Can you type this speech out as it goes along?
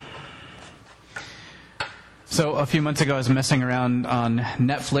So a few months ago, I was messing around on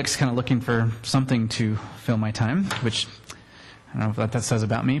Netflix, kind of looking for something to fill my time, which I don't know what that says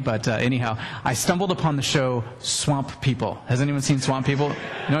about me, but anyhow, I stumbled upon the show Swamp People. Has anyone seen Swamp People? You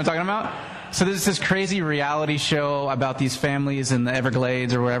know what I'm talking about? So there's this crazy reality show about these families in the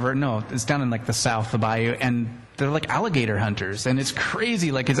Everglades or wherever. No, it's down in like the South, the Bayou, and they're like alligator hunters, and it's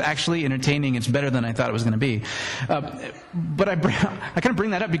crazy. Like, it's actually entertaining. It's better than I thought it was going to be. But I kind of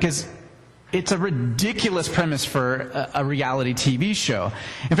bring that up because it's a ridiculous premise for a reality TV show.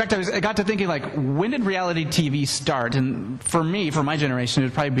 In fact, I got to thinking, like, when did reality TV start? And for me, for my generation, it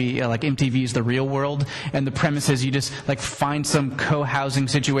would probably be like MTV's The Real World. And the premise is you just like find some co-housing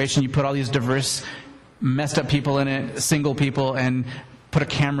situation, you put all these diverse, messed up people in it, single people, and put a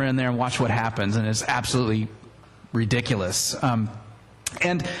camera in there and watch what happens. And it's absolutely ridiculous.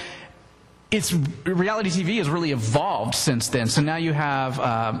 And reality TV has really evolved since then. So now you have,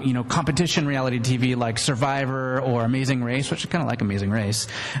 competition reality TV like Survivor or Amazing Race, which is kind of like Amazing Race.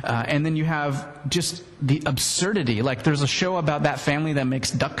 And then you have just the absurdity. Like, there's a show about that family that makes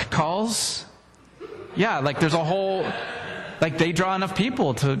duck calls. Yeah, like there's a whole, like they draw enough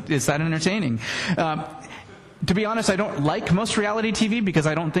people it's that entertaining. To be honest, I don't like most reality TV because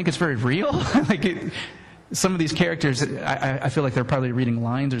I don't think it's very real. Some of these characters, I feel like they're probably reading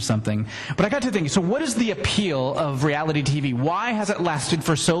lines or something. But I got to think, so what is the appeal of reality TV? Why has it lasted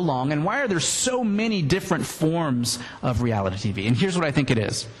for so long? And why are there so many different forms of reality TV? And here's what I think it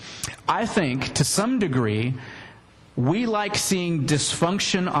is. I think, to some degree, we like seeing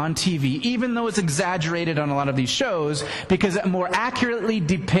dysfunction on TV, even though it's exaggerated on a lot of these shows, because it more accurately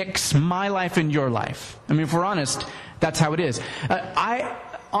depicts my life and your life. I mean, if we're honest, that's how it is.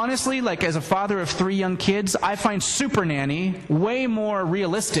 Honestly, like as a father of 3 young kids, I find Super Nanny way more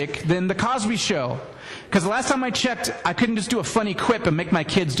realistic than The Cosby Show. Because the last time I checked, I couldn't just do a funny quip and make my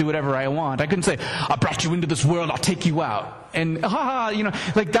kids do whatever I want. I couldn't say, I brought you into this world, I'll take you out. And,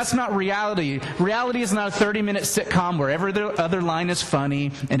 that's not reality. Reality is not a 30-minute sitcom where every other line is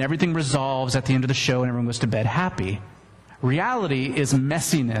funny and everything resolves at the end of the show and everyone goes to bed happy. Reality is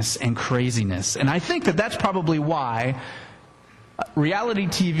messiness and craziness. And I think that that's probably why reality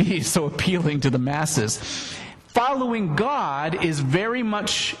TV is so appealing to the masses. Following God is very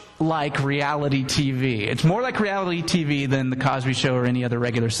much like reality TV. It's more like reality TV than The Cosby Show or any other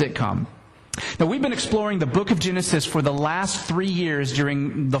regular sitcom. Now, we've been exploring the book of Genesis for the last 3 years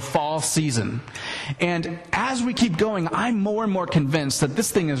during the fall season. And as we keep going, I'm more and more convinced that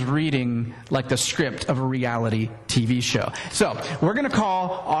this thing is reading like the script of a reality TV show. So, we're going to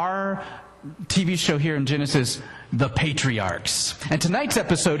call our TV show here in Genesis The Patriarchs. And tonight's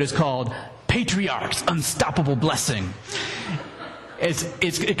episode is called Patriarchs, Unstoppable Blessing.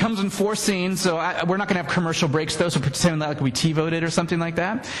 It comes in 4 scenes, so we're not going to have commercial breaks, though, so pretend like we T-voted or something like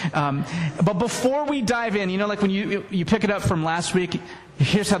that. But before we dive in, like when you pick it up from last week,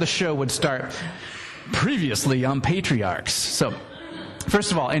 here's how the show would start. Previously on Patriarchs. So,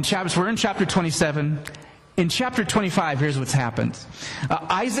 first of all, we're in chapter 27. In chapter 25, here's what's happened.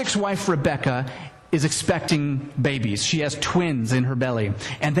 Isaac's wife, Rebekah, is expecting babies. She has twins in her belly.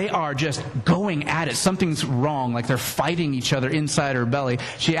 And they are just going at it. Something's wrong, like they're fighting each other inside her belly.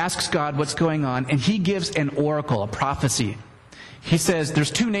 She asks God what's going on, and he gives an oracle, a prophecy. He says,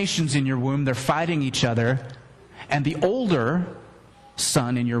 there's 2 nations in your womb. They're fighting each other. And the older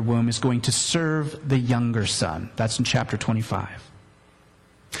son in your womb is going to serve the younger son. That's in chapter 25.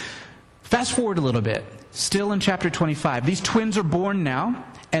 Fast forward a little bit. Still in chapter 25. These twins are born now,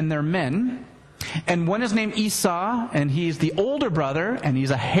 and they're men. And one is named Esau, and he's the older brother, and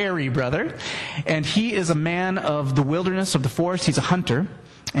he's a hairy brother. And he is a man of the wilderness, of the forest. He's a hunter,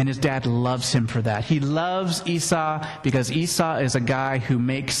 and his dad loves him for that. He loves Esau because Esau is a guy who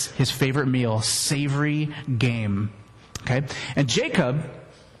makes his favorite meal, savory game. Okay? And Jacob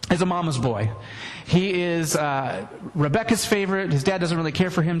is a mama's boy. He is Rebekah's favorite. His dad doesn't really care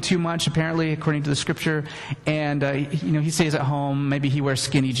for him too much, apparently, according to the scripture. And he stays at home. Maybe he wears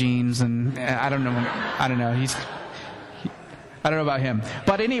skinny jeans, and I don't know. I don't know about him.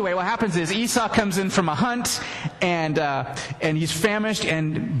 But anyway, what happens is Esau comes in from a hunt, and he's famished,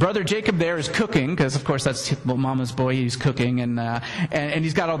 and brother Jacob there is cooking, because of course that's mama's boy. He's cooking, and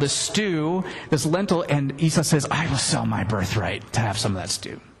he's got all this stew, this lentil, and Esau says, "I will sell my birthright to have some of that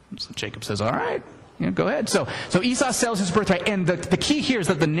stew." So Jacob says, "All right, go ahead." So Esau sells his birthright, and the key here is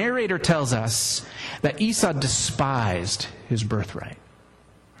that the narrator tells us that Esau despised his birthright.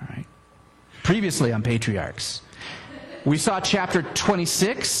 All right. Previously on Patriarchs, we saw chapter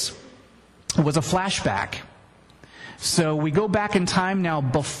 26 was a flashback. So we go back in time now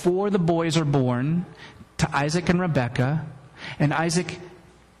before the boys are born to Isaac and Rebekah, and Isaac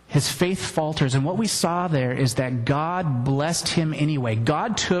his faith falters. And what we saw there is that God blessed him anyway.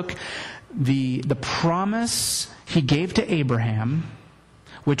 God took the promise he gave to Abraham,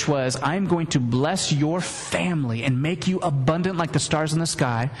 which was, I'm going to bless your family and make you abundant like the stars in the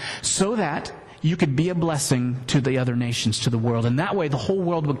sky, so that you could be a blessing to the other nations, to the world. And that way the whole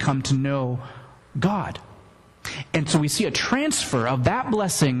world would come to know God. And so we see a transfer of that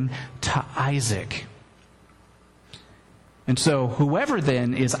blessing to Isaac. And so whoever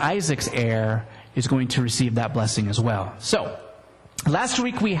then is Isaac's heir is going to receive that blessing as well. So, last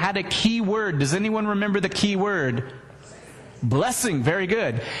week we had a key word. Does anyone remember the key word? Blessing. Very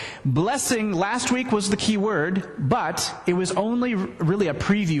good. Blessing last week was the key word, but it was only really a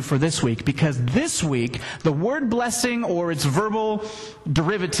preview for this week, because this week the word blessing, or its verbal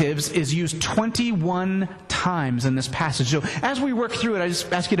derivatives, is used 21 times in this passage. So as we work through it, I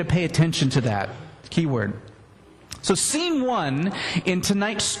just ask you to pay attention to that key word. So scene 1 in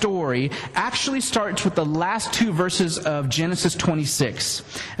tonight's story actually starts with the last 2 verses of Genesis 26.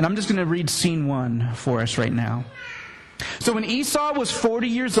 And I'm just going to read scene 1 for us right now. So when Esau was 40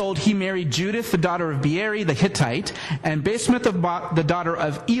 years old, he married Judith, the daughter of Beeri the Hittite, and Basemath, the daughter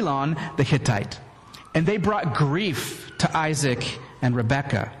of Elon the Hittite. And they brought grief to Isaac and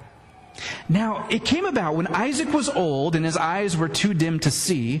Rebekah. Now, it came about when Isaac was old and his eyes were too dim to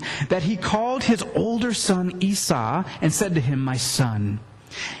see, that he called his older son Esau and said to him, "My son."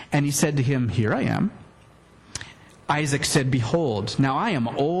 And he said to him, "Here I am." Isaac said, "Behold, now I am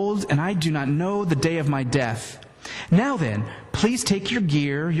old, and I do not know the day of my death. Now then, please take your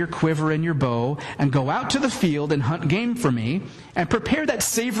gear, your quiver, and your bow, and go out to the field and hunt game for me, and prepare that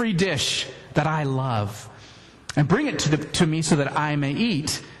savory dish that I love, and bring it to me so that I may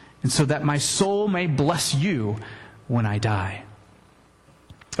eat, and so that my soul may bless you when I die."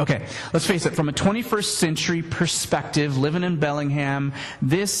 Okay, let's face it, from a 21st century perspective, living in Bellingham,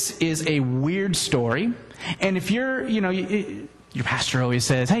 this is a weird story. And if you're, your pastor always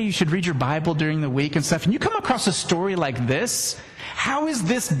says, hey, you should read your Bible during the week and stuff, and you come across a story like this, how is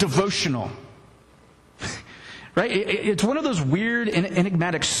this devotional? Right? It's one of those weird and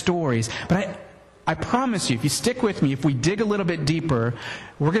enigmatic stories. But I promise you, if you stick with me, if we dig a little bit deeper,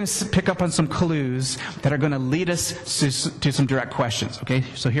 we're going to pick up on some clues that are going to lead us to some direct questions. Okay?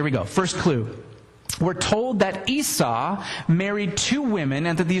 So here we go. First clue. We're told that Esau married 2 women,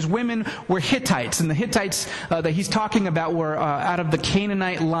 and that these women were Hittites. And the Hittites that he's talking about were out of the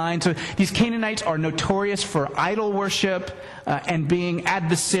Canaanite line. So these Canaanites are notorious for idol worship and being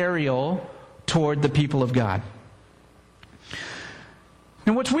adversarial toward the people of God.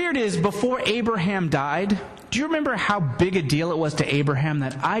 And what's weird is, before Abraham died, do you remember how big a deal it was to Abraham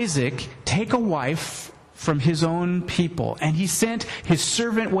that Isaac take a wife from his own people? And he sent his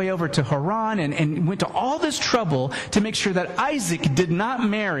servant way over to Haran and went to all this trouble to make sure that Isaac did not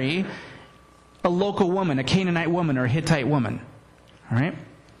marry a local woman, a Canaanite woman or a Hittite woman. All right?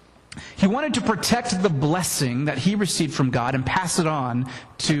 He wanted to protect the blessing that he received from God and pass it on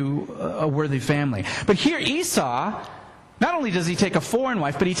to a worthy family. But here Esau, not only does he take a foreign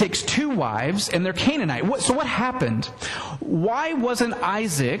wife, but he takes 2 wives, and they're Canaanite. So what happened? Why wasn't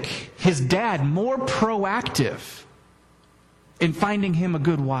Isaac, his dad, more proactive in finding him a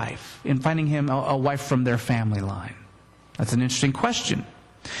good wife, in finding him a wife from their family line? That's an interesting question.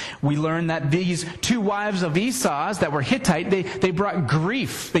 We learn that these 2 wives of Esau's that were Hittite, they brought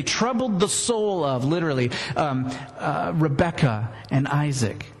grief. They troubled the soul of, literally, Rebekah and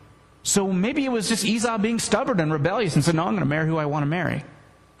Isaac. So maybe it was just Esau being stubborn and rebellious and said, no, I'm going to marry who I want to marry.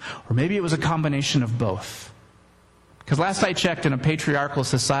 Or maybe it was a combination of both. Because last I checked, in a patriarchal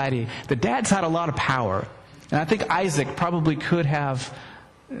society, the dads had a lot of power. And I think Isaac probably could have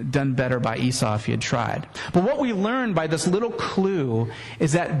done better by Esau if he had tried. But what we learn by this little clue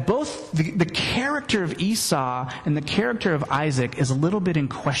is that both the character of Esau and the character of Isaac is a little bit in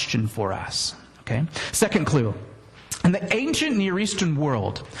question for us. Okay? Second clue. In the ancient Near Eastern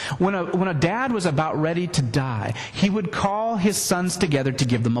world, when a dad was about ready to die, he would call his sons together to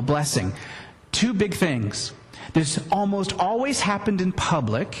give them a blessing. 2 big things. This almost always happened in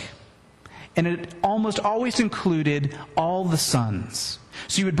public, and it almost always included all the sons.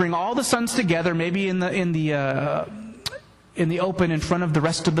 So you would bring all the sons together, maybe in the open in front of the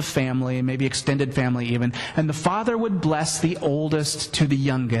rest of the family, maybe extended family even, and the father would bless the oldest to the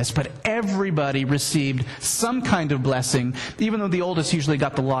youngest, but everybody received some kind of blessing, even though the oldest usually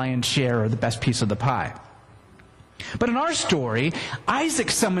got the lion's share or the best piece of the pie. But in our story, Isaac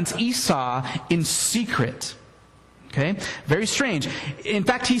summons Esau in secret. Okay? Very strange. In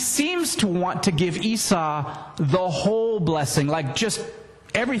fact, he seems to want to give Esau the whole blessing, like just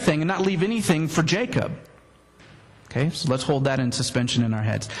everything, and not leave anything for Jacob. Okay, so let's hold that in suspension in our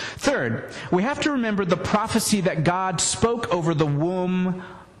heads. Third, we have to remember the prophecy that God spoke over the womb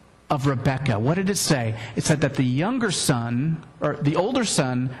of Rebekah. What did it say? It said that the younger son, or the older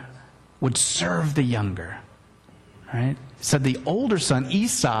son, would serve the younger. Right? It said the older son,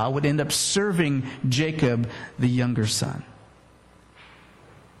 Esau, would end up serving Jacob, the younger son.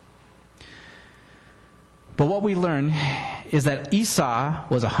 But what we learn is that Esau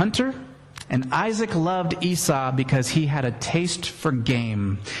was a hunter, and Isaac loved Esau because he had a taste for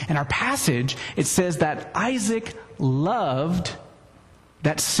game. In our passage, it says that Isaac loved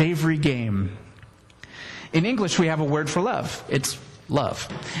that savory game. In English, we have a word for love. It's love.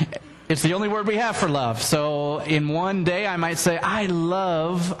 It's the only word we have for love. So in one day, I might say, I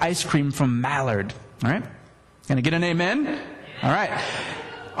love ice cream from Mallard. All right? Can I get an amen? All right.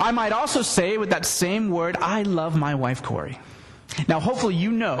 I might also say with that same word, I love my wife, Corey. Now, hopefully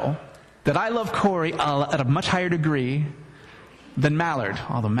you know that I love Corey at a much higher degree than Mallard,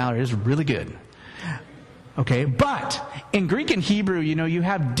 although Mallard is really good. Okay, but in Greek and Hebrew, you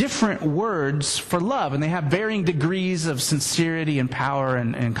have different words for love, and they have varying degrees of sincerity and power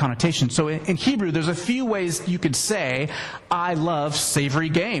and connotation. So in Hebrew, there's a few ways you could say, I love savory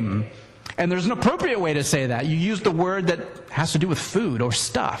game. And there's an appropriate way to say that. You use the word that has to do with food or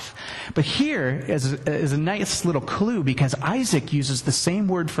stuff. But here is a nice little clue, because Isaac uses the same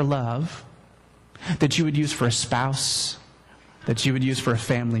word for love that you would use for a spouse, that you would use for a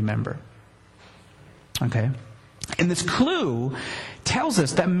family member. Okay? And this clue tells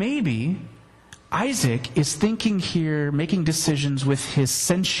us that maybe Isaac is thinking here, making decisions with his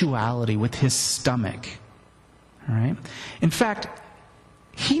sensuality, with his stomach. All right? In fact,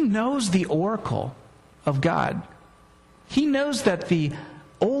 he knows the oracle of God. He knows that the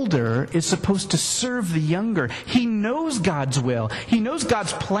older is supposed to serve the younger. He knows God's will. He knows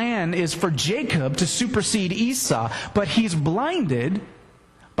God's plan is for Jacob to supersede Esau, but he's blinded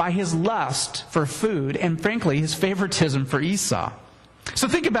by his lust for food and, frankly, his favoritism for Esau. So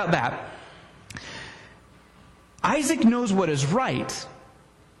think about that. Isaac knows what is right,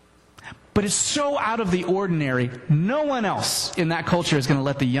 but it's so out of the ordinary, no one else in that culture is going to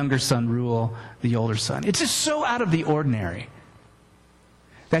let the younger son rule the older son. It's just so out of the ordinary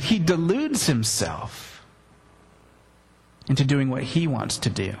that he deludes himself into doing what he wants to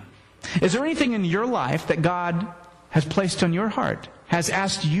do. Is there anything in your life that God has placed on your heart, has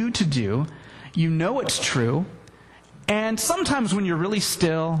asked you to do? You know it's true, and sometimes when you're really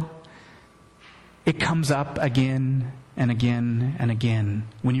still, it comes up again and again and again.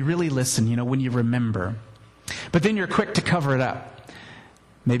 When you really listen, when you remember. But then you're quick to cover it up.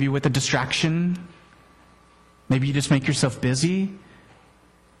 Maybe with a distraction. Maybe you just make yourself busy.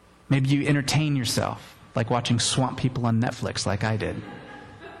 Maybe you entertain yourself, like watching Swamp People on Netflix like I did.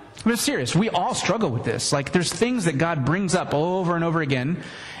 But it's serious. We all struggle with this. Like, there's things that God brings up over and over again,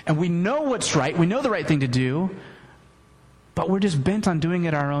 and we know what's right. We know the right thing to do, but we're just bent on doing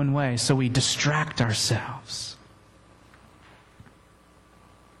it our own way, so we distract ourselves.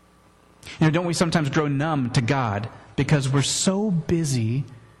 Don't we sometimes grow numb to God because we're so busy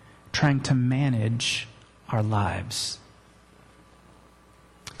trying to manage our lives?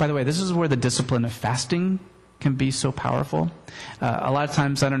 By the way, this is where the discipline of fasting can be so powerful. A lot of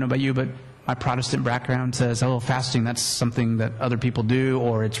times, I don't know about you, but my Protestant background says, fasting, that's something that other people do,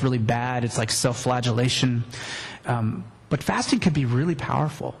 or it's really bad. It's like self-flagellation. But fasting can be really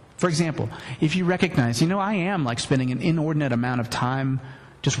powerful. For example, if you recognize, I am like spending an inordinate amount of time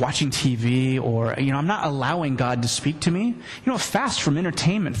just watching TV, or, I'm not allowing God to speak to me. A fast from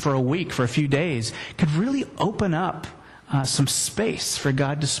entertainment for a week, for a few days, could really open up some space for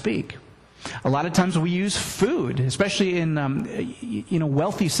God to speak. A lot of times we use food, especially in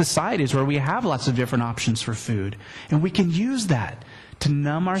wealthy societies where we have lots of different options for food. And we can use that to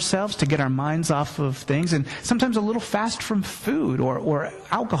numb ourselves, to get our minds off of things. And sometimes a little fast from food or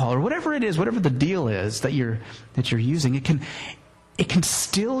alcohol or whatever it is, whatever the deal is that you're using, it can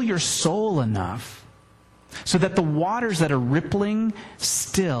still your soul enough so that the waters that are rippling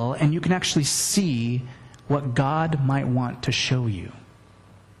still, and you can actually see what God might want to show you.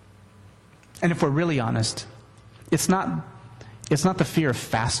 And if we're really honest, it's not the fear of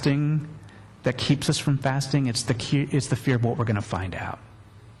fasting that keeps us from fasting. It's the fear of what we're going to find out.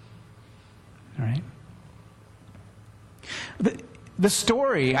 All right? The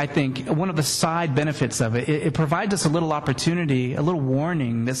story, I think, one of the side benefits of it provides us a little opportunity, a little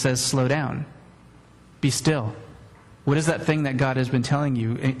warning that says, slow down. Be still. What is that thing that God has been telling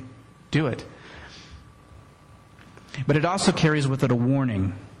you? Do it. But it also carries with it a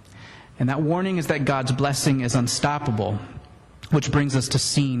warning. And that warning is that God's blessing is unstoppable, which brings us to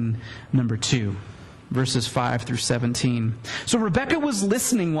scene number 2. verses 5 through 17. So Rebekah was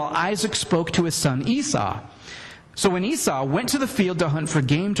listening while Isaac spoke to his son Esau. So when Esau went to the field to hunt for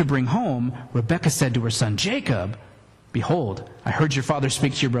game to bring home, Rebekah said to her son Jacob, "Behold, I heard your father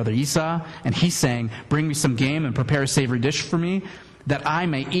speak to your brother Esau, and he saying, 'Bring me some game and prepare a savory dish for me, that I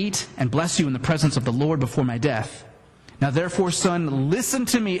may eat and bless you in the presence of the Lord before my death. Now therefore, son, listen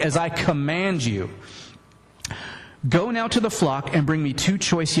to me as I command you. Go now to the flock and bring me 2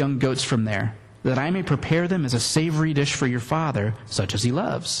 choice young goats from there, that I may prepare them as a savory dish for your father, such as he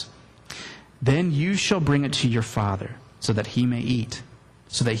loves. Then you shall bring it to your father, so that he may eat,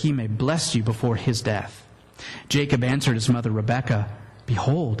 so that he may bless you before his death.' Jacob answered his mother Rebekah,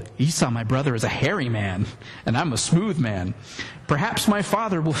 'Behold, Esau my brother is a hairy man, and I'm a smooth man. Perhaps my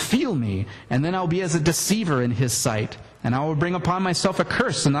father will feel me, and then I'll be as a deceiver in his sight, and I will bring upon myself a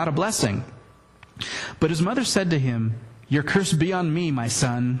curse and not a blessing.' But his mother said to him, 'Your curse be on me, my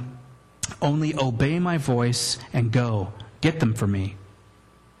son. Only obey my voice and go, get them for me.'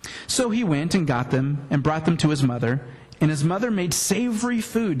 So he went and got them and brought them to his mother, and his mother made savory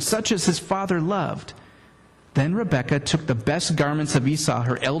food, such as his father loved. Then Rebekah took the best garments of Esau,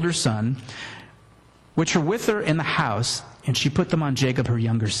 her elder son, which were with her in the house, and she put them on Jacob, her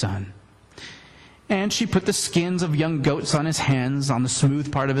younger son. And she put the skins of young goats on his hands, on the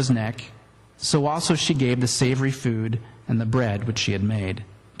smooth part of his neck. So also she gave the savory food and the bread which she had made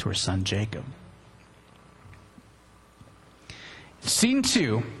to her son Jacob." Scene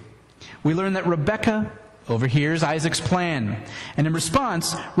 2, we learn that Rebekah overhears Isaac's plan. And in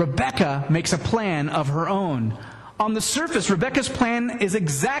response, Rebekah makes a plan of her own. On the surface, Rebekah's plan is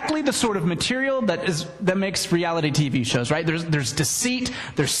exactly the sort of material that makes reality TV shows, right? There's deceit,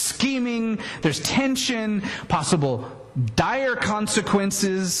 there's scheming, there's tension, possible dire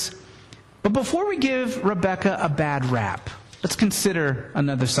consequences. But before we give Rebekah a bad rap, let's consider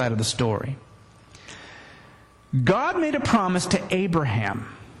another side of the story. God made a promise to Abraham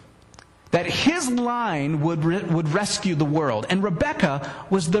that his line would rescue the world. And Rebekah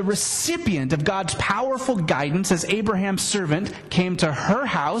was the recipient of God's powerful guidance as Abraham's servant came to her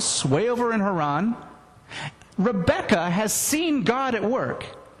house way over in Haran. Rebekah has seen God at work.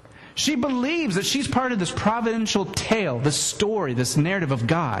 She believes that she's part of this providential tale, this story, this narrative of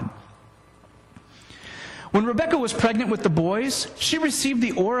God. When Rebekah was pregnant with the boys, she received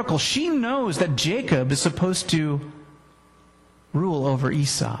the oracle. She knows that Jacob is supposed to rule over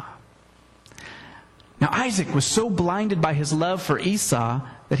Esau. Now Isaac was so blinded by his love for Esau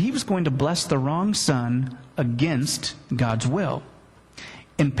that he was going to bless the wrong son against God's will.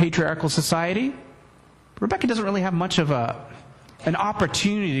 In patriarchal society, Rebekah doesn't really have much of an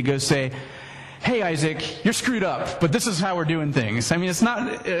opportunity to go say, "Hey Isaac, you're screwed up, but this is how we're doing things." I mean, it's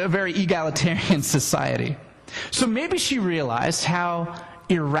not a very egalitarian society. So maybe she realized how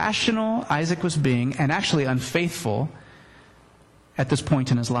irrational Isaac was being, and actually unfaithful at this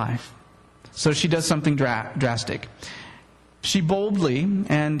point in his life. So she does something drastic. She boldly,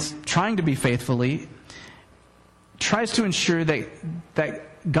 and trying to be faithfully, tries to ensure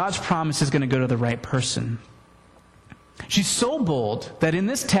that God's promise is going to go to the right person. She's so bold that in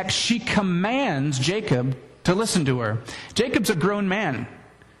this text she commands Jacob to listen to her. Jacob's a grown man.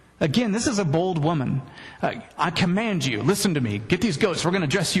 Again, this is a bold woman. "I command you, listen to me. Get these goats. We're going to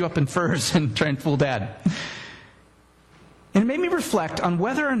dress you up in furs and try and fool Dad." And it made me reflect on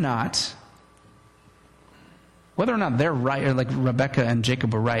whether or not they're right, or like Rebekah and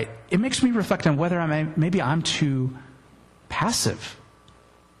Jacob were right. It makes me reflect on whether maybe I'm too passive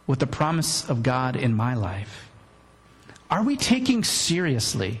with the promise of God in my life. Are we taking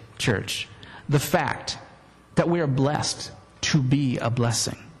seriously, church, the fact that we are blessed to be a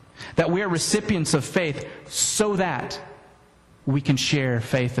blessing? That we are recipients of faith so that we can share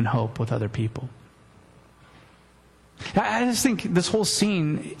faith and hope with other people? I just think this whole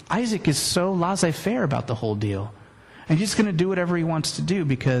scene, Isaac is so laissez-faire about the whole deal. And he's going to do whatever he wants to do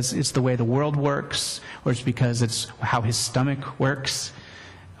because it's the way the world works, or it's because it's how his stomach works,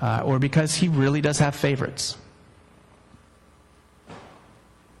 or because he really does have favorites.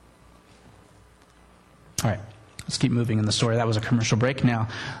 All right, let's keep moving in the story. That was a commercial break. Now,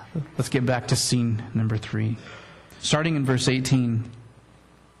 let's get back to scene number 3. Starting in verse 18.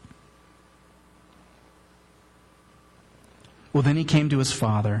 Well, then he came to his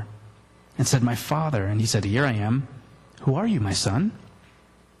father and said, "My father." And he said, "Here I am. Who are you, my son?"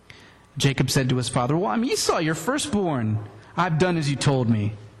 Jacob said to his father, "Well, I'm Esau, your firstborn. I've done as you told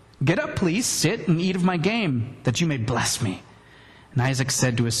me. Get up, please, sit and eat of my game, that you may bless me." And Isaac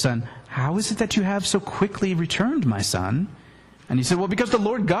said to his son, "How is it that you have so quickly returned, my son?" And he said, "Well, because the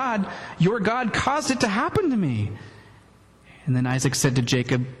Lord God, your God, caused it to happen to me." And then Isaac said to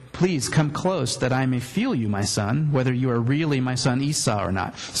Jacob, please come close that I may feel you, my son, whether you are really my son Esau or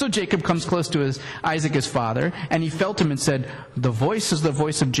not. So Jacob comes close to Isaac, his father, and he felt him and said, the voice is the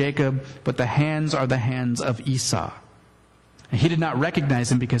voice of Jacob, but the hands are the hands of Esau. And he did not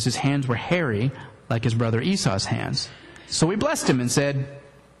recognize him because his hands were hairy, like his brother Esau's hands. So he blessed him and said,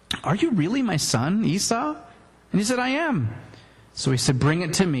 are you really my son, Esau? And he said, I am. So he said, bring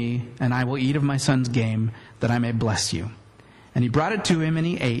it to me, and I will eat of my son's game, that I may bless you. And he brought it to him, and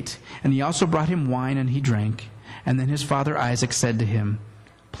he ate. And he also brought him wine, and he drank. And then his father Isaac said to him,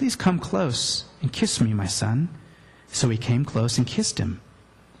 please come close and kiss me, my son. So he came close and kissed him.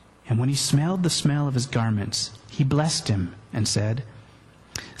 And when he smelled the smell of his garments, he blessed him and said,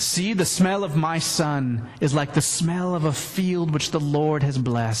 see, the smell of my son is like the smell of a field which the Lord has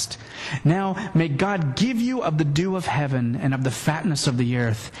blessed. Now may God give you of the dew of heaven and of the fatness of the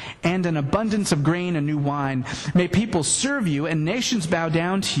earth, and an abundance of grain and new wine. May people serve you and nations bow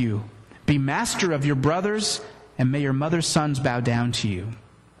down to you. Be master of your brothers, and may your mother's sons bow down to you.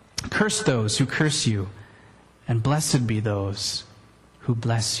 Curse those who curse you, and blessed be those who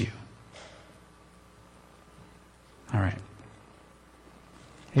bless you. All right.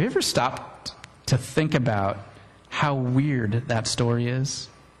 Have you ever stopped to think about how weird that story is?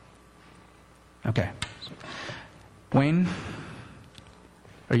 Okay. Wayne,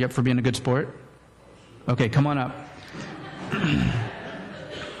 are you up for being a good sport? Okay, come on up.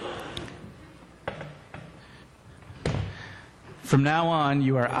 From now on,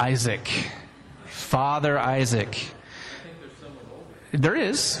 you are Isaac. Father Isaac. There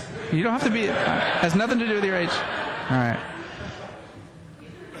is. You don't have to be. Has nothing to do with your age. All right.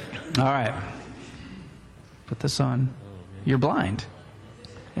 All right. Put this on. You're blind.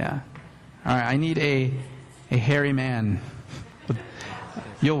 Yeah. All right. I need a hairy man.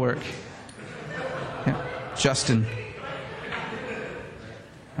 You'll work. Yeah. Justin.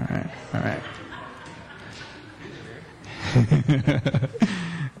 All right. All right.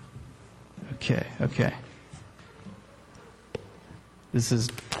 Okay. Okay. This is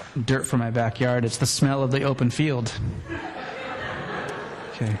dirt from my backyard. It's the smell of the open field.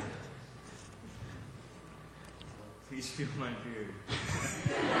 Okay. Please feel my beard.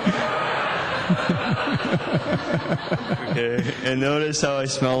 Okay. And notice how I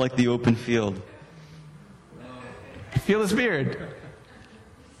smell like the open field. Feel his beard.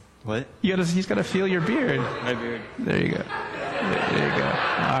 What? He's got to feel your beard. My beard. There you go. There you go.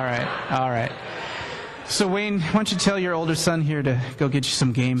 All right. All right. So, Wayne, why don't you tell your older son here to go get you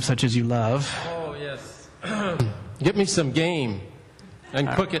some game such as you love? Oh, yes. Get me some game and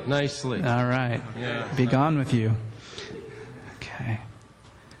cook it nicely. All right. Yeah. Be gone with you. Okay.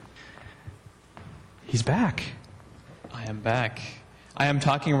 He's back. I am back. I am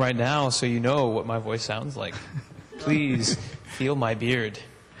talking right now, so you know what my voice sounds like. Please feel my beard.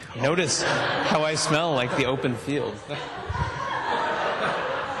 Notice how I smell like the open field.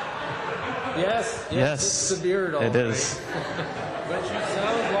 Yes, it's the beard. All it right. is. But you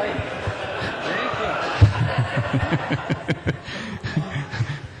sound like Jacob.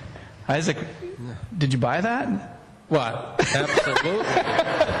 Isaac, did you buy that? What? Absolutely.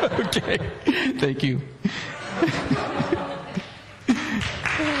 Okay. Thank you.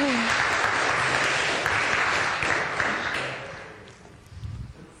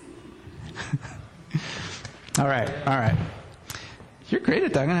 All right. All right. You're great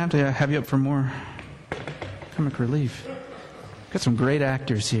at that. I'm going to have you up for more comic relief. Got some great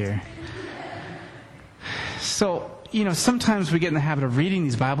actors here. So, sometimes we get in the habit of reading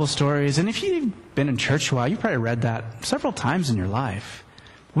these Bible stories, and if you've been in church a while, you've probably read that several times in your life.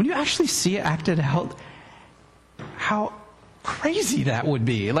 When you actually see it acted out, how crazy that would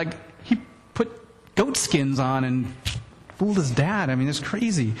be. Like, he put goat skins on and fooled his dad. I mean, it's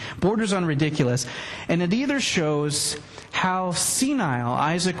crazy. Borders on ridiculous. And it either shows how senile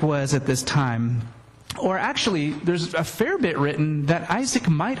Isaac was at this time, or actually, there's a fair bit written that Isaac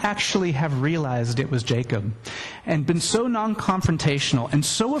might actually have realized it was Jacob and been so non-confrontational and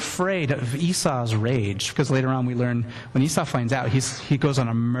so afraid of Esau's rage, because later on we learn when Esau finds out, he goes on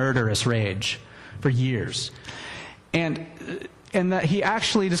a murderous rage for years. And that he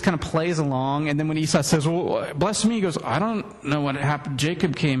actually just kind of plays along, and then when Esau says, well, bless me, he goes, I don't know what happened.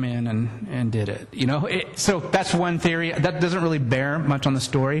 Jacob came in and did it. So that's one theory. That doesn't really bear much on the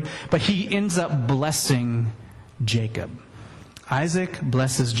story, but he ends up blessing Jacob. Isaac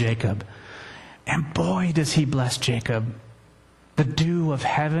blesses Jacob. And boy, does he bless Jacob. The dew of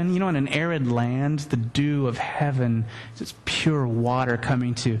heaven, in an arid land, the dew of heaven, it's pure water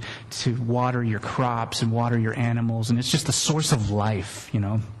coming to water your crops and water your animals, and it's just the source of life,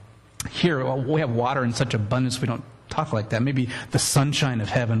 Here, we have water in such abundance we don't talk like that. Maybe the sunshine of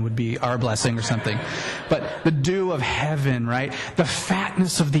heaven would be our blessing or something. But the dew of heaven, right? The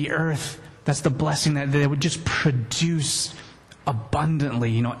fatness of the earth, that's the blessing that they would just produce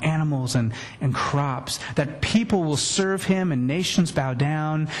abundantly, animals and crops, that people will serve him and nations bow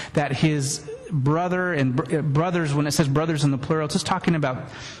down, that his brother and brothers, when it says brothers in the plural, it's just talking about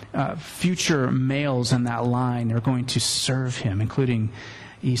future males in that line are going to serve him, including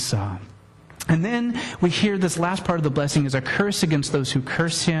Esau. And then we hear this last part of the blessing is a curse against those who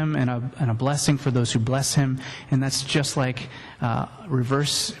curse him and a blessing for those who bless him. And that's just like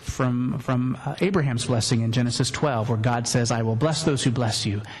reverse from Abraham's blessing in Genesis 12, where God says, I will bless those who bless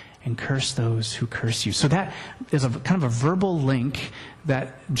you and curse those who curse you. So that is a kind of a verbal link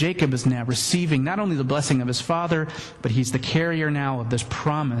that Jacob is now receiving, not only the blessing of his father, but he's the carrier now of this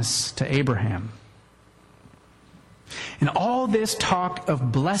promise to Abraham. And all this talk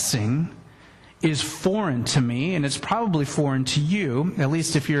of blessing is foreign to me, and it's probably foreign to you, at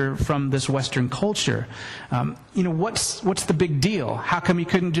least if you're from this Western culture. What's the big deal? How come you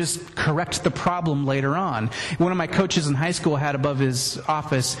couldn't just correct the problem later on? One of my coaches in high school had above his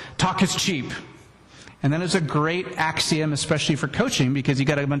office, talk is cheap. And that is a great axiom, especially for coaching, because you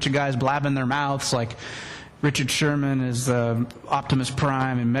got a bunch of guys blabbing their mouths like Richard Sherman is Optimus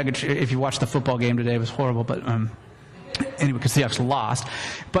Prime, and if you watched the football game today, it was horrible, but anyway, because the Seahawks lost.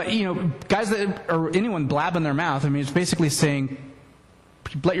 But, guys or anyone blabbing their mouth, it's basically saying,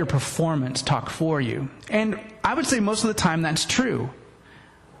 let your performance talk for you. And I would say most of the time that's true.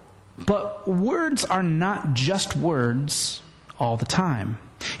 But words are not just words all the time.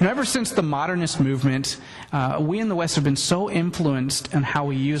 Ever since the modernist movement, we in the West have been so influenced in how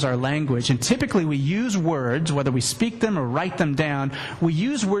we use our language. And typically we use words, whether we speak them or write them down, we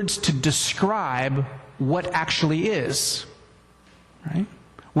use words to describe what actually is. Right?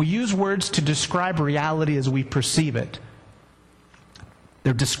 We use words to describe reality as we perceive it.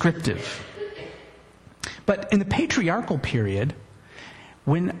 They're descriptive. But in the patriarchal period,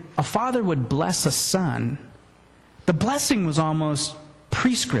 when a father would bless a son, the blessing was almost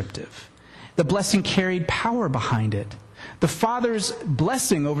prescriptive. The blessing carried power behind it. The father's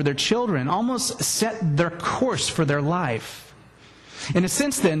blessing over their children almost set their course for their life. In a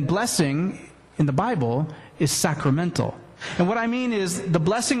sense, then, blessing in the Bible is sacramental. And what I mean is the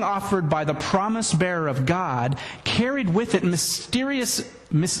blessing offered by the promise bearer of God carried with it mysterious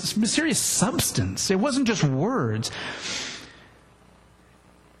substance. It wasn't just words.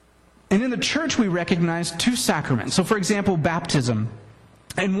 And in the church we recognize two sacraments. So for example, baptism.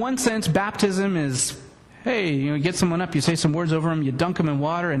 In one sense, baptism is, hey, you get someone up, you say some words over them, you dunk them in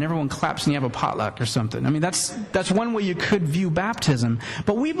water, and everyone claps and you have a potluck or something. That's one way you could view baptism.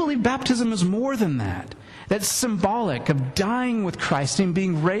 But we believe baptism is more than that. That's symbolic of dying with Christ and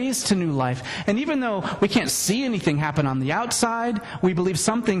being raised to new life. And even though we can't see anything happen on the outside, we believe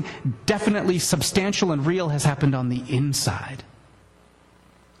something definitely substantial and real has happened on the inside.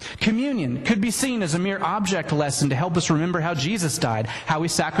 Communion could be seen as a mere object lesson to help us remember how Jesus died, how he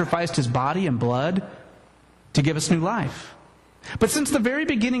sacrificed his body and blood to give us new life. But since the very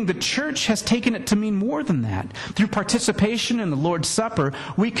beginning, the church has taken it to mean more than that. Through participation in the Lord's Supper,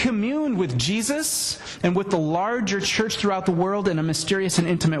 we commune with Jesus and with the larger church throughout the world in a mysterious and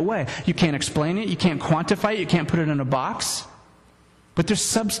intimate way. You can't explain it, you can't quantify it, you can't put it in a box, but there's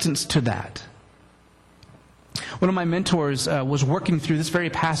substance to that. One of my mentors was working through this very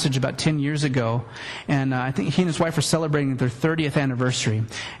passage about 10 years ago, and I think he and his wife were celebrating their 30th anniversary.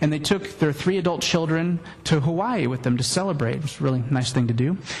 And they took their 3 adult children to Hawaii with them to celebrate. It was a really nice thing to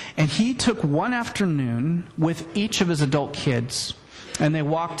do. And he took one afternoon with each of his adult kids, and they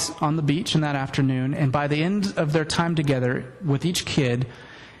walked on the beach in that afternoon, and by the end of their time together with each kid,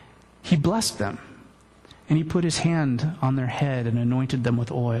 he blessed them. And he put his hand on their head and anointed them with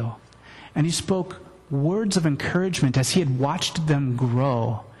oil. And he spoke words of encouragement as he had watched them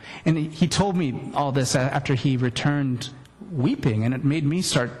grow. And he told me all this after he returned weeping, and it made me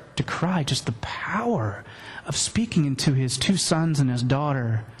start to cry, just the power of speaking into his 2 sons and his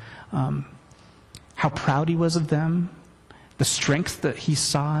daughter, how proud he was of them, the strength that he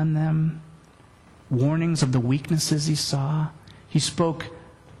saw in them, warnings of the weaknesses he saw. He spoke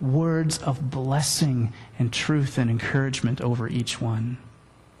words of blessing and truth and encouragement over each one.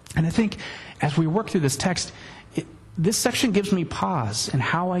 And I think as we work through this text, this section gives me pause in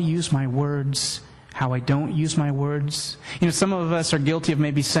how I use my words, how I don't use my words. Some of us are guilty of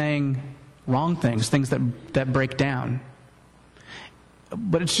maybe saying wrong things that break down.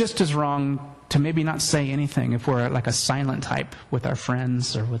 But it's just as wrong to maybe not say anything if we're like a silent type with our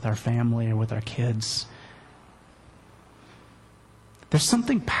friends or with our family or with our kids. There's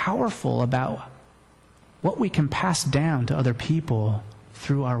something powerful about what we can pass down to other people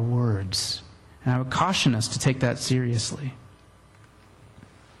through our words. And I would caution us to take that seriously.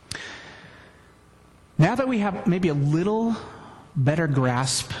 Now that we have maybe a little better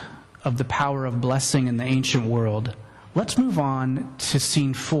grasp of the power of blessing in the ancient world, let's move on to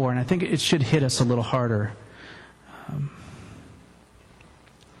scene 4, and I think it should hit us a little harder.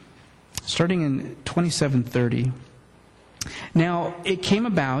 Starting in 27:30. Now, it came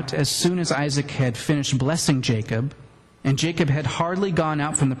about as soon as Isaac had finished blessing Jacob, and Jacob had hardly gone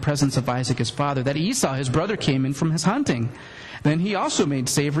out from the presence of Isaac his father, that Esau his brother came in from his hunting. Then he also made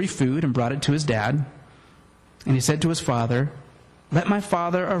savory food and brought it to his dad. And he said to his father, "Let my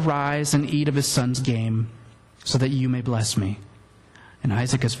father arise and eat of his son's game, so that you may bless me." And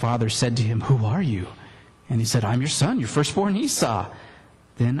Isaac his father said to him, "Who are you?" And he said, "I'm your son, your firstborn Esau."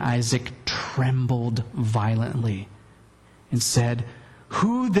 Then Isaac trembled violently and said,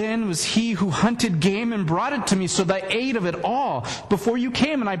 "Who then was he who hunted game and brought it to me, so that I ate of it all before you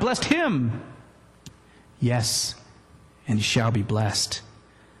came, and I blessed him?" "Yes, and he shall be blessed."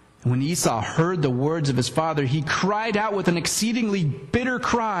 And when Esau heard the words of his father, he cried out with an exceedingly bitter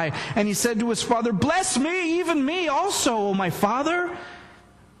cry, and he said to his father, "Bless me, even me also, O my father." And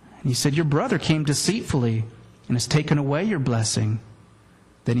he said, "Your brother came deceitfully and has taken away your blessing."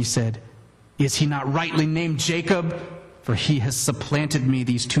 Then he said, "Is he not rightly named Jacob? For he has supplanted me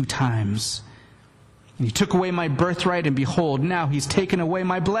these 2 times. And he took away my birthright, and behold, now he's taken away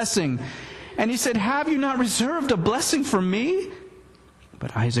my blessing." And he said, "Have you not reserved a blessing for me?"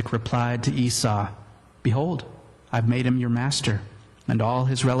 But Isaac replied to Esau, "Behold, I've made him your master, and all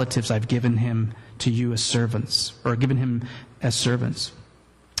his relatives I've given him to you as servants, or given him as servants.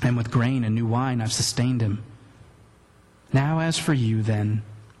 And with grain and new wine I've sustained him. Now as for you then,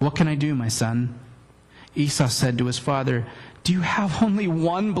 what can I do, my son?" Esau said to his father, "Do you have only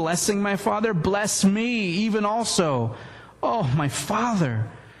one blessing, my father? Bless me, even also. Oh, my father."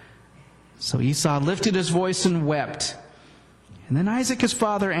 So Esau lifted his voice and wept. And then Isaac his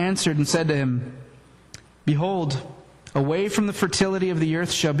father answered and said to him, "Behold, away from the fertility of the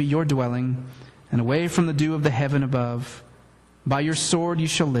earth shall be your dwelling, and away from the dew of the heaven above. By your sword you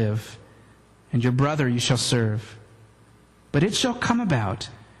shall live, and your brother you shall serve. But it shall come about,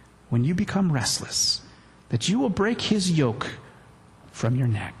 when you become restless, that you will break his yoke from your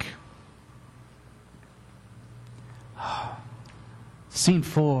neck." Scene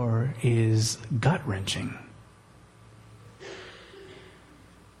 4 is gut-wrenching.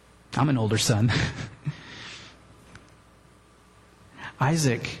 I'm an older son.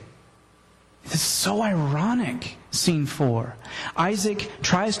 Isaac, this is so ironic, scene 4. Isaac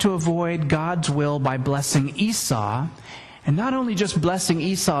tries to avoid God's will by blessing Esau, and not only just blessing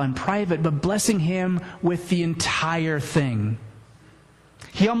Esau in private, but blessing him with the entire thing.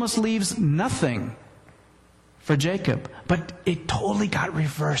 He almost leaves nothing for Jacob, but it totally got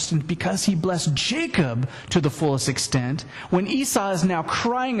reversed. And because he blessed Jacob to the fullest extent, when Esau is now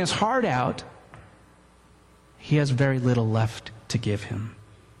crying his heart out, he has very little left to give him.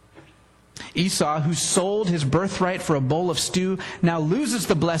 Esau, who sold his birthright for a bowl of stew, now loses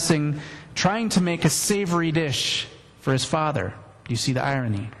the blessing trying to make a savory dish for his father. Do you see the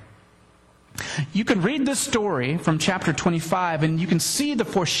irony? You can read this story from chapter 25, and you can see the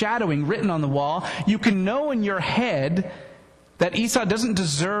foreshadowing written on the wall. You can know in your head that Esau doesn't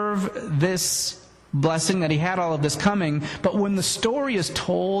deserve this blessing, that he had all of this coming. But when the story is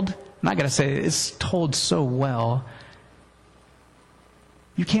told, and I got to say, it's told so well,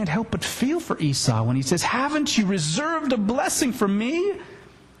 you can't help but feel for Esau when he says, "Haven't you reserved a blessing for me?"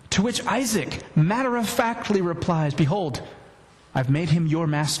 To which Isaac matter-of-factly replies, "Behold, I've made him your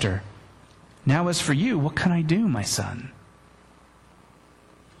master. Now as for you, what can I do, my son?"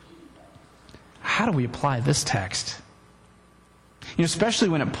 How do we apply this text? Especially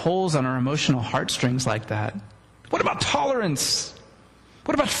when it pulls on our emotional heartstrings like that. What about tolerance?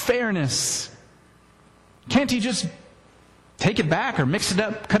 What about fairness? Can't he just take it back or mix it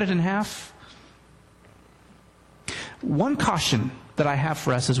up, cut it in half? One caution that I have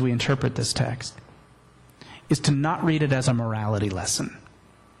for us as we interpret this text is to not read it as a morality lesson.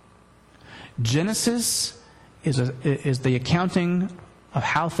 Genesis is the accounting of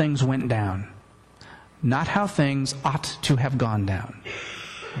how things went down, not how things ought to have gone down.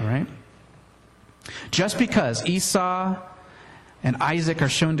 All right? Just because Esau and Isaac are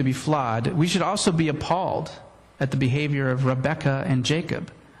shown to be flawed, we should also be appalled at the behavior of Rebekah and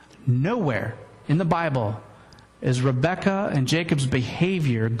Jacob. Nowhere in the Bible is Rebekah and Jacob's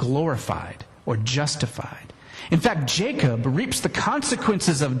behavior glorified or justified. In fact, Jacob reaps the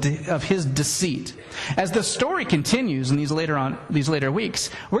consequences of his deceit. As the story continues in these later weeks,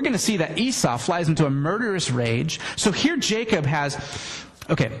 we're going to see that Esau flies into a murderous rage. So here Jacob has,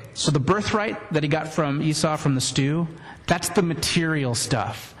 so the birthright that he got from Esau from the stew, that's the material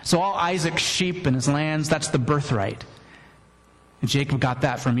stuff. So all Isaac's sheep and his lands, that's the birthright. And Jacob got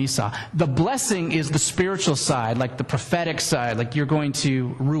that from Esau. The blessing is the spiritual side, like the prophetic side, like you're going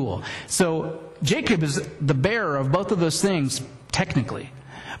to rule. So Jacob is the bearer of both of those things, technically.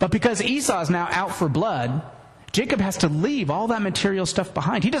 But because Esau is now out for blood, Jacob has to leave all that material stuff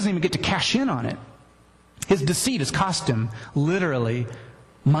behind. He doesn't even get to cash in on it. His deceit has cost him literally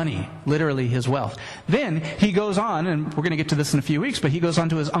money, literally his wealth. Then he goes on, and we're going to get to this in a few weeks, but he goes on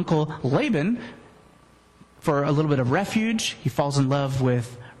to his uncle Laban for a little bit of refuge. He falls in love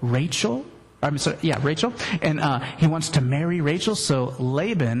with Rachel. Rachel. And he wants to marry Rachel, so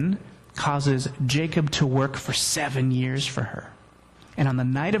Laban causes Jacob to work for 7 years for her. And on the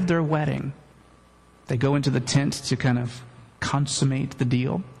night of their wedding, they go into the tent to kind of consummate the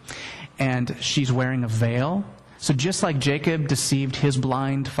deal. And she's wearing a veil. So just like Jacob deceived his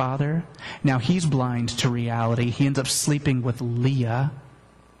blind father, now he's blind to reality. He ends up sleeping with Leah,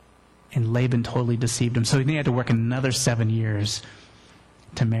 and Laban totally deceived him. So he had to work another 7 years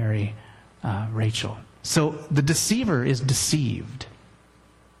to marry Rachel. So the deceiver is deceived.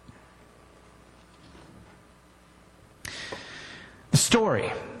 The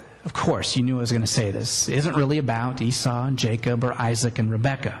story, of course, you knew I was going to say this, isn't really about Esau and Jacob or Isaac and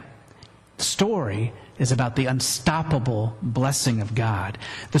Rebekah. The story is about the unstoppable blessing of God.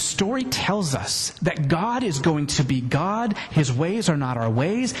 The story tells us that God is going to be God. His ways are not our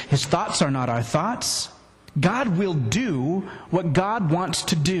ways. His thoughts are not our thoughts. God will do what God wants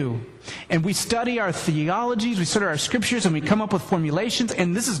to do. And we study our theologies, we study our scriptures, and we come up with formulations,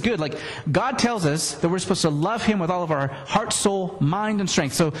 and this is good. Like, God tells us that we're supposed to love Him with all of our heart, soul, mind, and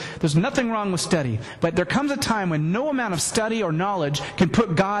strength. So there's nothing wrong with study. But there comes a time when no amount of study or knowledge can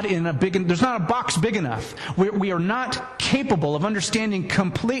put God in there's not a box big enough. We are not capable of understanding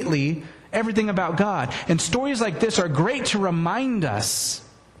completely everything about God. And stories like this are great to remind us,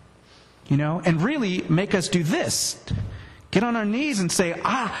 and really make us do this. Get on our knees and say,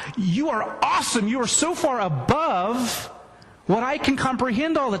 you are awesome. You are so far above what I can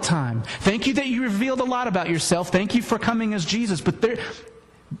comprehend all the time. Thank you that you revealed a lot about yourself. Thank you for coming as Jesus. But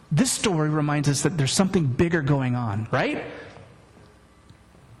this story reminds us that there's something bigger going on, right?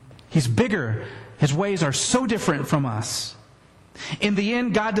 He's bigger. His ways are so different from us. In the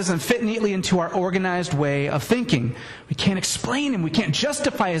end, God doesn't fit neatly into our organized way of thinking. We can't explain Him. We can't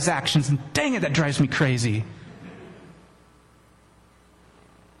justify His actions. And dang it, that drives me crazy.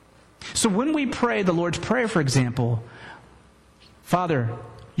 So when we pray the Lord's Prayer, for example, Father,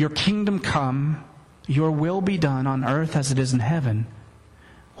 your kingdom come, your will be done on earth as it is in heaven.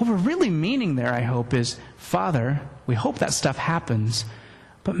 What we're really meaning there, I hope, is, Father, we hope that stuff happens,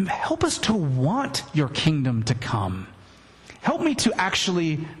 but help us to want your kingdom to come. Help me to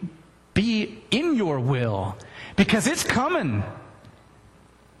actually be in your will, because it's coming,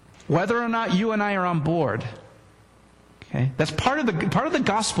 whether or not you and I are on board. Okay, that's part of the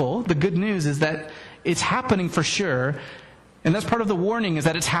gospel. The good news is that it's happening for sure, and that's part of the warning, is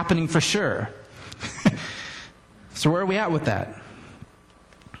that it's happening for sure. So where are we at with that?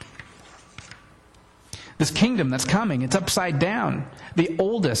 This kingdom that's coming, it's upside down. The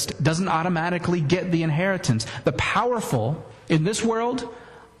oldest doesn't automatically get the inheritance. The powerful in this world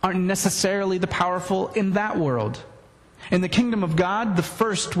aren't necessarily the powerful in that world. In the kingdom of God, the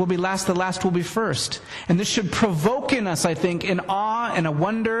first will be last, the last will be first. And this should provoke in us, I think, an awe and a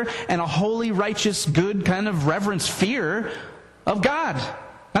wonder and a holy, righteous, good kind of reverence, fear of God.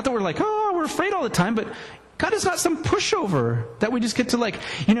 Not that we're like, we're afraid all the time, but God is not some pushover that we just get to like,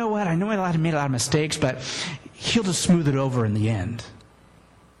 you know what, I know I made a lot of mistakes, but He'll just smooth it over in the end.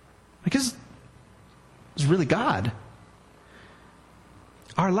 Because it's really God.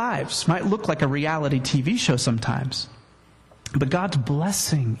 Our lives might look like a reality TV show sometimes, but God's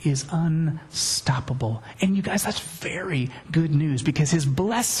blessing is unstoppable. And you guys, that's very good news, because His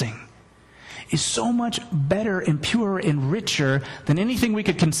blessing is so much better and purer and richer than anything we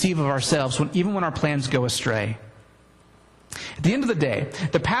could conceive of ourselves, even when our plans go astray. At the end of the day,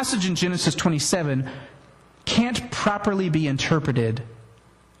 the passage in Genesis 27 can't properly be interpreted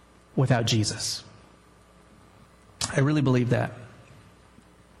without Jesus. I really believe that.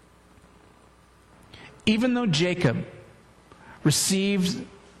 Even though Jacob received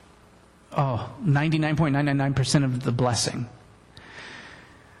 99.999% of the blessing,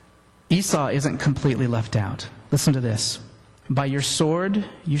 Esau isn't completely left out. Listen to this. By your sword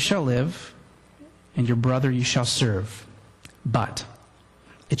you shall live, and your brother you shall serve. But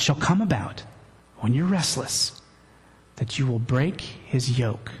it shall come about, when you're restless, that you will break his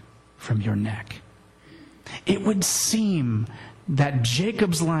yoke from your neck. It would seem that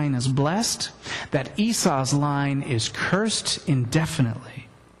Jacob's line is blessed, that Esau's line is cursed indefinitely.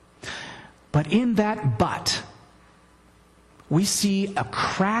 But in that but, we see a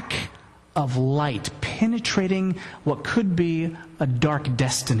crack of light penetrating what could be a dark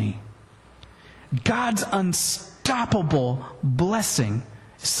destiny. God's unstoppable blessing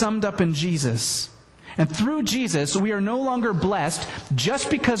summed up in Jesus. And through Jesus, we are no longer blessed just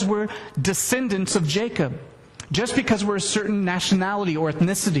because we're descendants of Jacob, just because we're a certain nationality or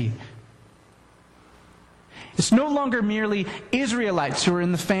ethnicity. It's no longer merely Israelites who are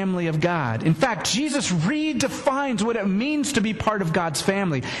in the family of God. In fact, Jesus redefines what it means to be part of God's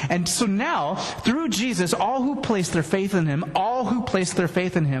family. And so now, through Jesus, all who place their faith in Him,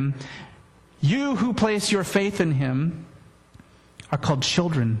 you who place your faith in Him, are called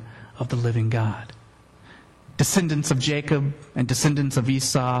children of the living God. Descendants of Jacob and descendants of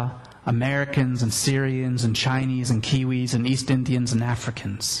Esau, Americans and Syrians and Chinese and Kiwis and East Indians and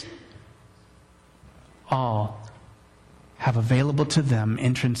Africans. All have available to them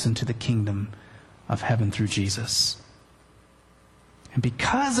entrance into the kingdom of heaven through Jesus. And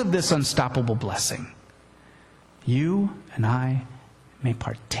because of this unstoppable blessing, you and I may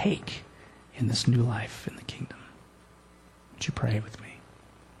partake in this new life in the kingdom. Would you pray with me?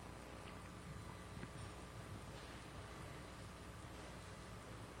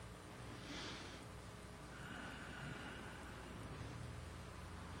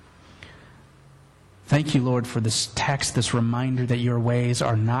 Thank you, Lord, for this text, this reminder that your ways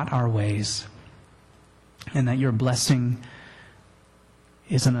are not our ways, and that your blessing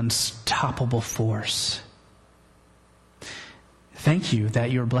is an unstoppable force. Thank you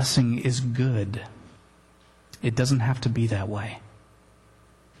that your blessing is good. It doesn't have to be that way.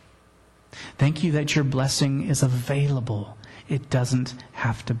 Thank you that your blessing is available. It doesn't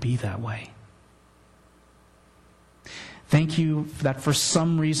have to be that way. Thank you that for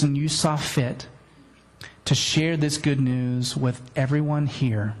some reason you saw fit to share this good news with everyone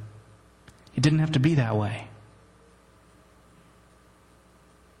here. It didn't have to be that way.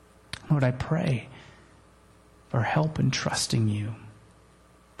 Lord, I pray for help in trusting you,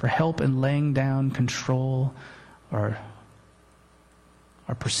 for help in laying down control or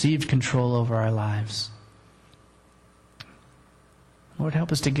perceived control over our lives. Lord,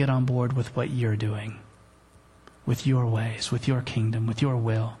 help us to get on board with what you're doing, with your ways, with your kingdom, with your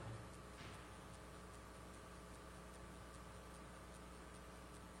will.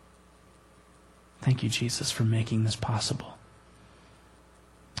 Thank you, Jesus, for making this possible.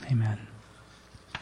 Amen.